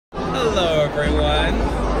everyone.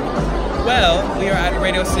 Well, we are at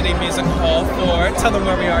Radio City Music Hall for, tell them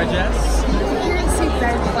where we are, Jess. We're here to see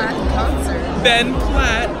Ben Platt in concert. Ben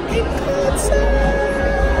Platt in concert!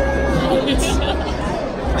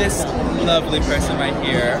 This lovely person right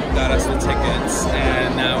here got us the tickets,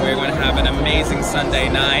 and now we're going to have an amazing Sunday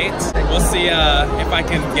night. We'll see if I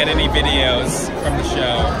can get any videos from the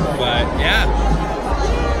show, but yeah.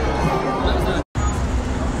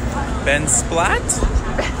 Ben Platt?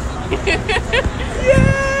 Yay!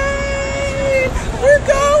 We're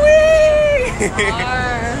going!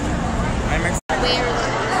 I'm excited.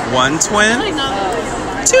 One twin?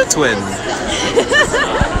 Two twins.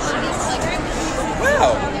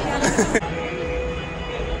 Wow.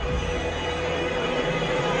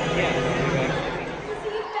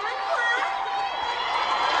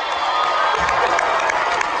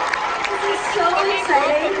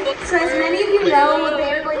 So as many of you know,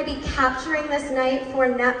 they're going to be capturing this night for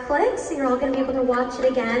Netflix, so you're all going to be able to watch it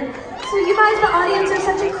again. So you guys, the audience, are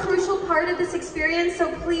such a crucial part of this experience,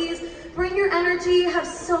 so please bring your energy, have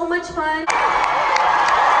so much fun.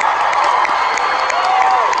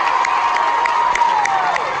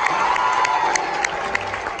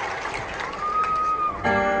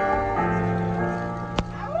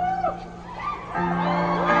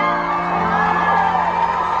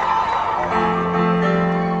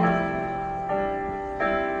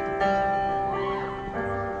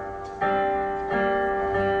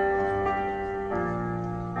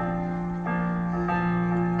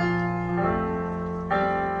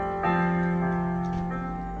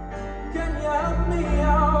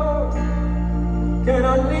 Can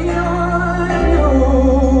I lean on you?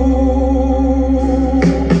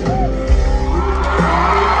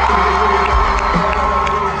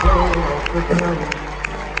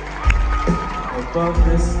 Above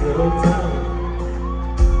this little town.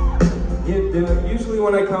 Usually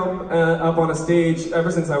when I come up on a stage,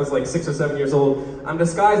 ever since I was like 6 or 7 years old, I'm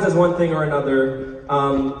disguised as one thing or another.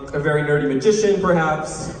 A very nerdy magician,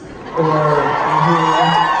 perhaps,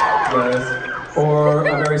 or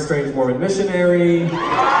a very strange Mormon missionary, or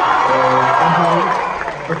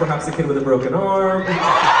perhaps a kid with a broken arm. I'm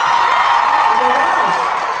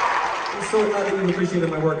so glad that you've appreciated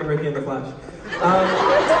my work in Ricky and the Flash.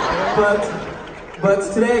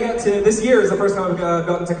 But today this year is the first time I've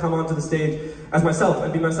gotten to come onto the stage as myself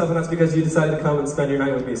and be myself, and that's because you decided to come and spend your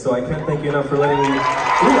night with me, so I can't thank you enough for letting me do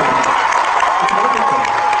that.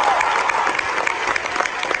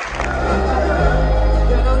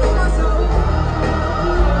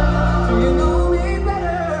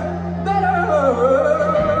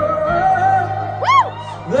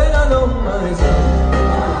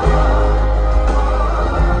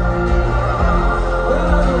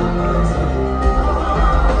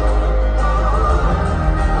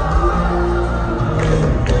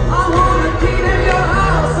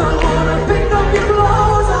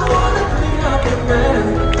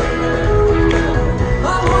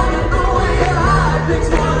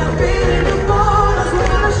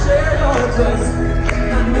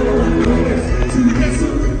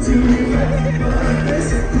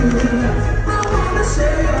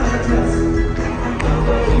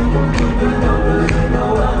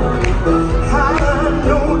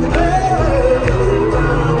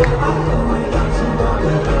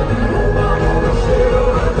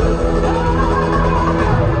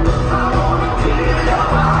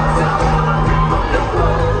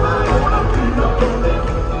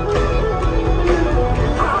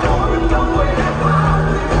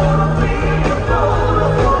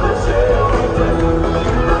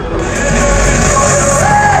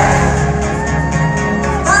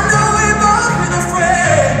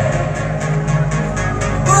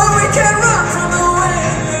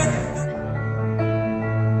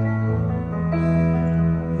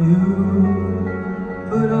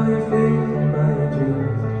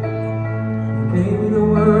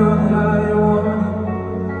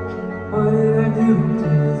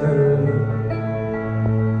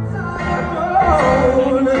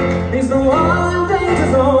 He's the one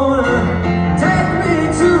danger zone. Take me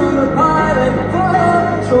to the pilot for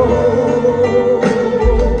control.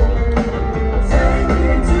 Take me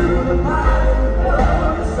to the pilot for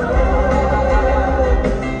control.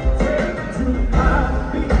 Take me to the pilot,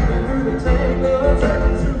 beat me through the tangle. Take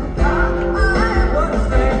me to the pilot, I am what is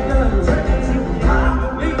tangled. Take me to the pilot.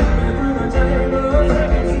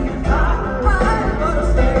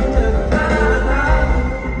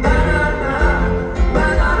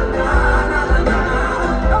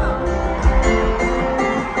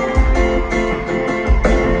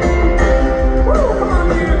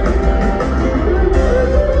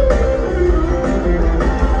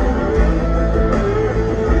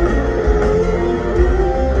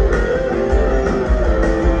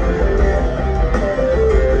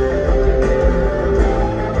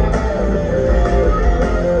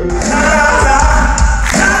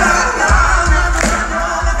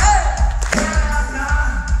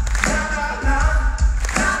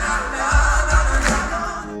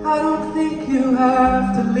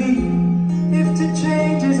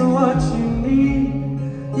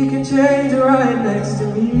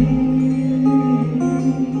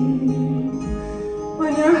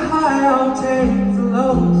 highs and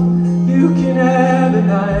lows. You can ebb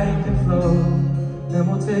and I can flow, and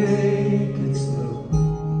we'll take it slow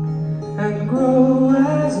and grow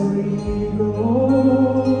as we go.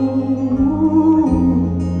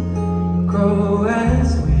 Grow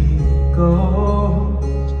as we go.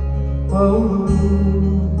 Whoa.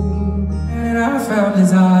 And I found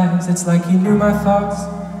his eyes, it's like he knew my thoughts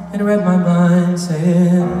and read my mind,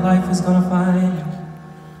 saying life is gonna find you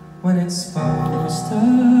when it's supposed to.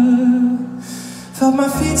 Felt my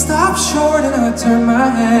feet stop short and I turned my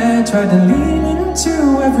head, tried to lean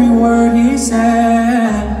into every word he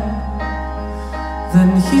said.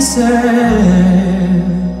 Then he said,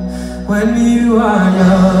 when you are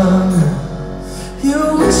younger,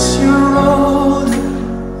 you wish you were older.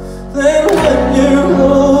 Then when you're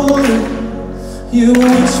older, you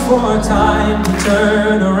wish for time to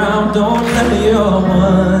turn around. Don't let your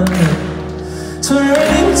wonder turn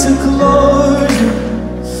into closure.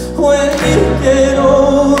 When you get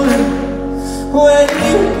older, when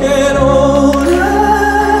you get older.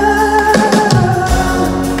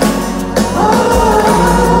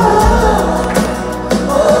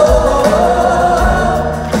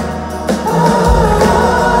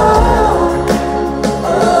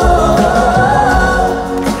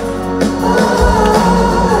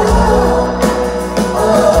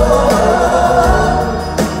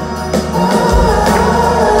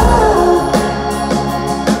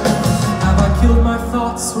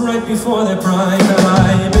 Right before their prime, have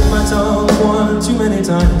I bit my tongue one too many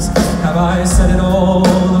times? Have I said it all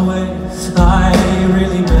the way I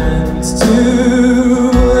really meant to?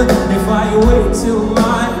 If I wait till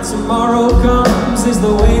my tomorrow comes, is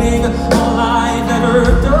the waiting all I've ever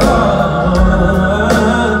done?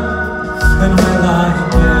 And will I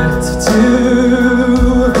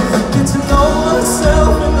get to know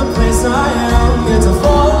myself in the place I am, get to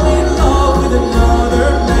fall in love with another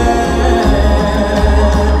man?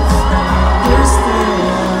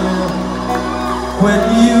 When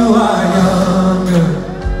you are younger,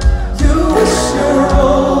 you wish you were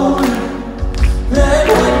older. Then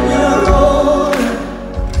when you're older,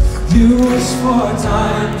 you wish for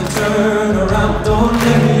time to turn around. Don't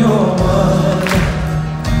let your wonder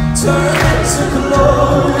turn into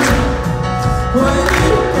closure. When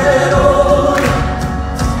you get older,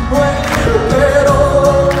 when you get older.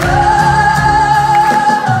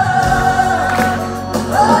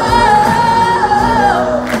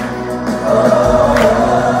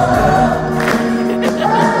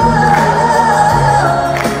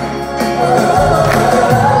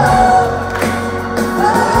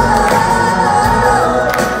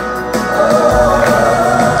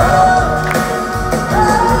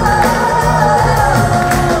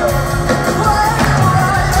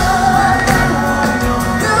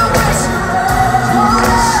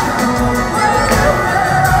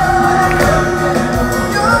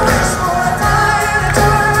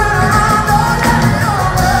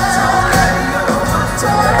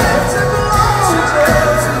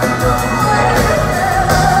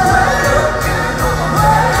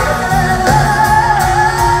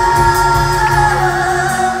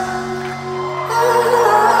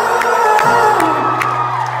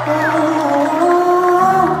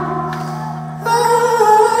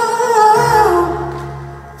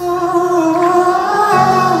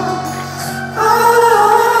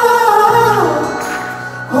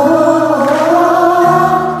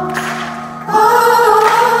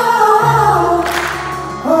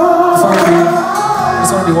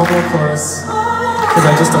 One more chorus, because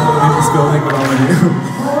I just don't want to leave this building without you.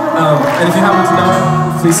 And if you happen to know it,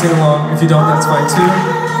 please sing along. If you don't, that's fine too.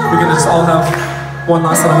 We're gonna just all have one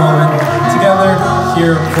last little moment together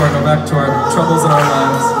here before I go back to our troubles in our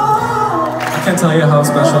lives. I can't tell you how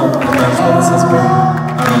special and magical this has been.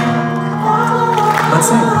 Let's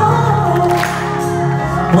sing.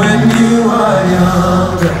 When you are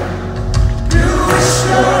younger, you wish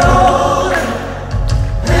you were older.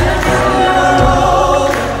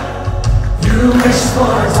 For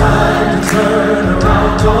time to turn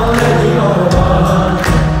around, don't let